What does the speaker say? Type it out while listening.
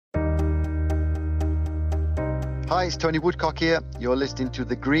Hi, it's Tony Woodcock here. You're listening to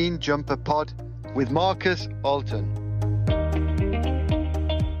the Green Jumper Pod with Marcus Alton.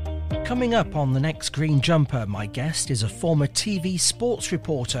 Coming up on the next Green Jumper, my guest is a former TV sports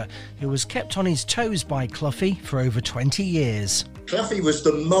reporter who was kept on his toes by Clough for over 20 years. Clough was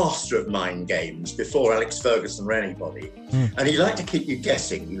the master of mind games before Alex Ferguson or anybody. And he liked to keep you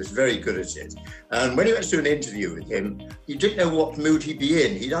guessing. He was very good at it. And when you went to do an interview with him, you didn't know what mood he'd be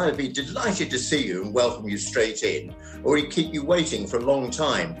in. He'd either be delighted to see you and welcome you straight in, or he'd keep you waiting for a long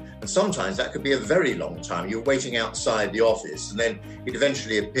time. And sometimes that could be a very long time. You're waiting outside the office and then he'd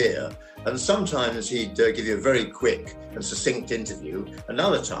eventually appear. And sometimes he'd give you a very quick and succinct interview. And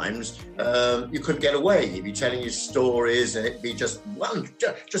other times you couldn't get away. He'd be telling you stories and it'd be just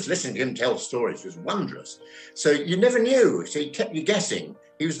listening to him tell stories was wondrous. So you never knew. So he kept you guessing.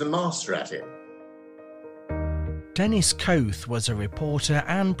 He was the master at it. Dennis Coath was a reporter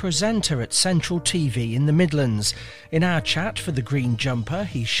and presenter at Central TV in the Midlands. In our chat for the Green Jumper,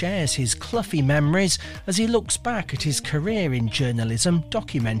 he shares his Cloughy memories as he looks back at his career in journalism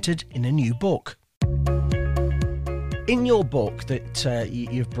documented in a new book. In your book that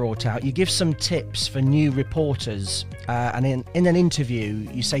you've brought out, you give some tips for new reporters. And in an interview,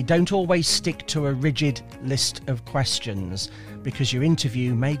 you say, don't always stick to a rigid list of questions because your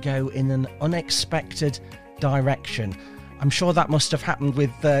interview may go in an unexpected direction. I'm sure that must have happened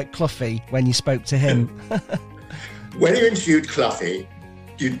with Clough when you spoke to him. When you interviewed Clough,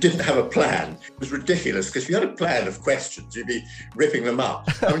 you didn't have a plan. It was ridiculous because if you had a plan of questions, you'd be ripping them up.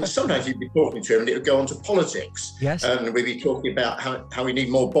 I mean, sometimes you'd be talking to him and it would go on to politics. Yes. And we'd be talking about how we need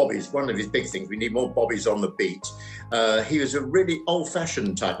more bobbies. One of his big things, we need more bobbies on the beat. He was a really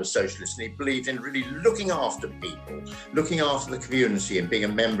old-fashioned type of socialist and he believed in really looking after people, looking after the community and being a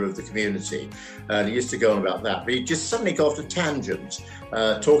member of the community. And he used to go on about that. But he'd just suddenly go off a tangent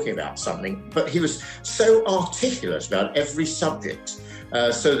talking about something. But he was so articulate about every subject.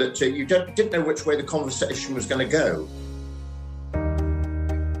 So that you didn't know which way the conversation was going to go.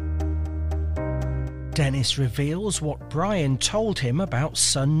 Dennis reveals what Brian told him about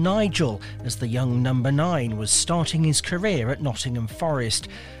son Nigel as the young number 9 was starting his career at Nottingham Forest.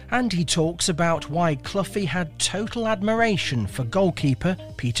 And he talks about why Clough had total admiration for goalkeeper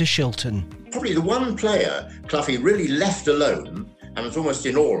Peter Shilton. Probably the one player Clough really left alone and was almost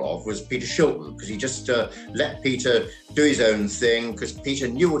in awe of was Peter Shilton, because he just let Peter do his own thing, because Peter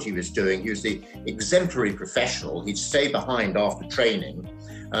knew what he was doing. He was the exemplary professional. He'd stay behind after training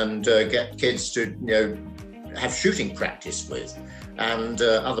and get kids to, have shooting practice with. And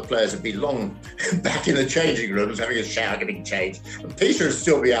other players would be long back in the changing rooms having a shower, getting changed. And Peter would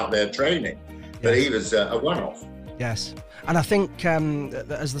still be out there training, but he was a one-off. Yes. And I think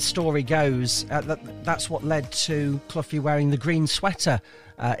as the story goes, that's what led to Clough wearing the green sweater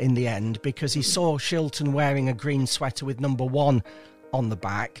in the end, because he saw Shilton wearing a green sweater with number 1 on the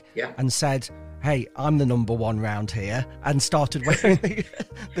back and said, hey, I'm the number 1 round here, and started wearing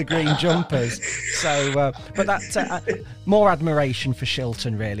the green jumpers. So, but that more admiration for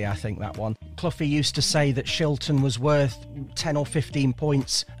Shilton, really, I think, that one. Clough used to say that Shilton was worth 10 or 15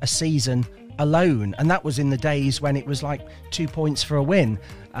 points a season alone, and that was in the days when it was like 2 points for a win,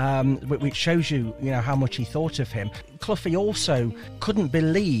 which shows you how much he thought of him. Clough also couldn't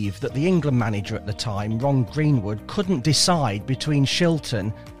believe that the England manager at the time, Ron Greenwood, couldn't decide between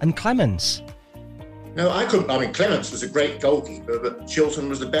Shilton and Clements. No, I couldn't. I mean, Clements was a great goalkeeper, but Shilton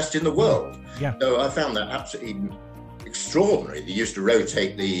was the best in the world. Yeah. So I found that absolutely extraordinary. They used to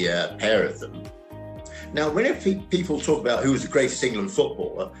rotate the pair of them. Now, whenever people talk about who was the greatest England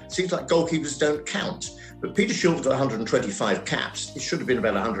footballer, it seems like goalkeepers don't count. But Peter Shilton got 125 caps. It should have been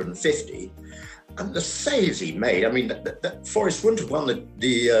about 150. And the saves he made, I mean, that Forest wouldn't have won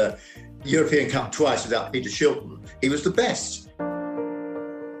the European Cup twice without Peter Shilton. He was the best.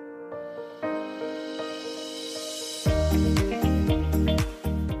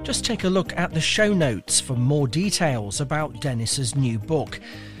 Just take a look at the show notes for more details about Dennis's new book.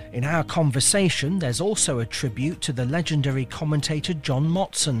 In our conversation, there's also a tribute to the legendary commentator John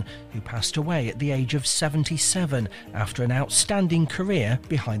Motson, who passed away at the age of 77 after an outstanding career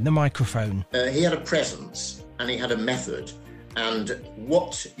behind the microphone. He had a presence and he had a method. And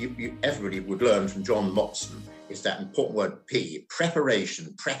what everybody would learn from John Motson is that important word P,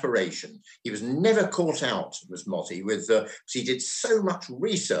 preparation. He was never caught out, was Motty, because he did so much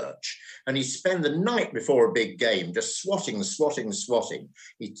research, and he'd spend the night before a big game just swatting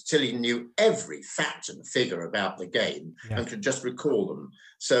till he knew every fact and figure about the game and could just recall them.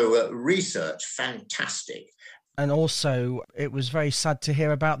 So research, fantastic. And also, it was very sad to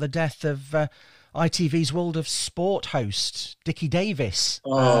hear about the death of ITV's World of Sport host, Dickie Davis,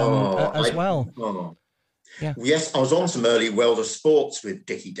 as well. Yeah. Yes, I was on some early World of Sports with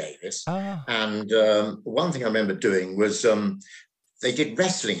Dickie Davis. And one thing I remember doing was they did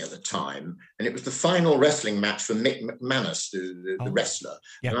wrestling at the time, and it was the final wrestling match for Mick McManus, the wrestler.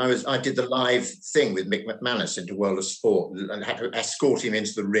 Yeah. And I did the live thing with Mick McManus into World of Sport, and had to escort him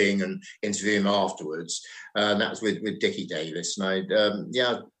into the ring and interview him afterwards. And that was with Dickie Davis. And I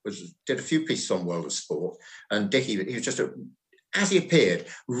did a few pieces on World of Sport. And Dickie, he was just as he appeared,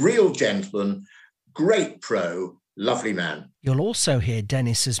 real gentleman, great pro, lovely man. You'll also hear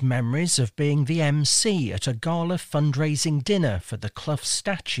Dennis's memories of being the MC at a gala fundraising dinner for the Clough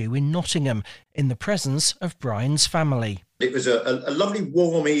statue in Nottingham in the presence of Brian's family. It was a lovely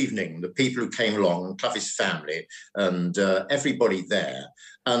warm evening. The people who came along, and Clough's family, and everybody there.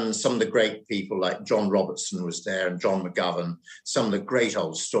 And some of the great people like John Robertson was there, and John McGovern, some of the great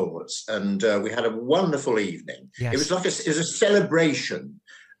old stalwarts. And we had a wonderful evening. Yes. It was like it was a celebration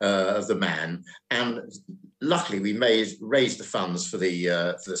of the man. And luckily, we raised the funds for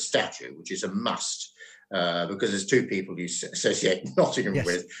the statue, which is a must, because there's two people you associate Nottingham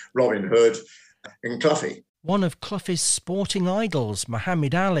with, Robin Hood and Clough. One of Clough's sporting idols,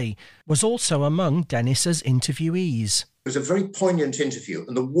 Muhammad Ali, was also among Dennis's interviewees. It was a very poignant interview,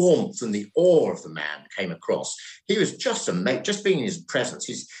 and the warmth and the awe of the man came across. He was just amazing, just being in his presence.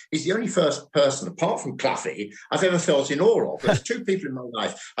 He's the only first person, apart from Clough, I've ever felt in awe of. There's two people in my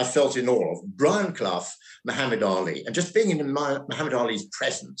life I felt in awe of, Brian Clough, Muhammad Ali. And just being in Muhammad Ali's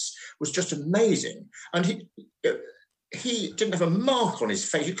presence was just amazing. And he didn't have a mark on his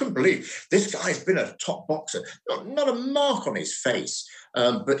face. You couldn't believe this guy's been a top boxer. Not a mark on his face,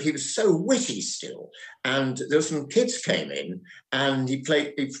 but he was so witty still. And there were some kids came in, and he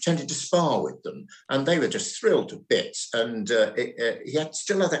pretended to spar with them, and they were just thrilled to bits. And he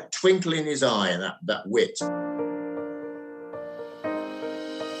still had that twinkle in his eye and that wit.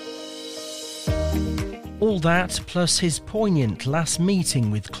 All that, plus his poignant last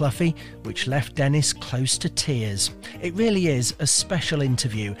meeting with Clough, which left Dennis close to tears. It really is a special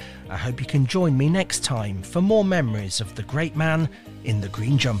interview. I hope you can join me next time for more memories of the great man in the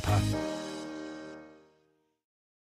green jumper.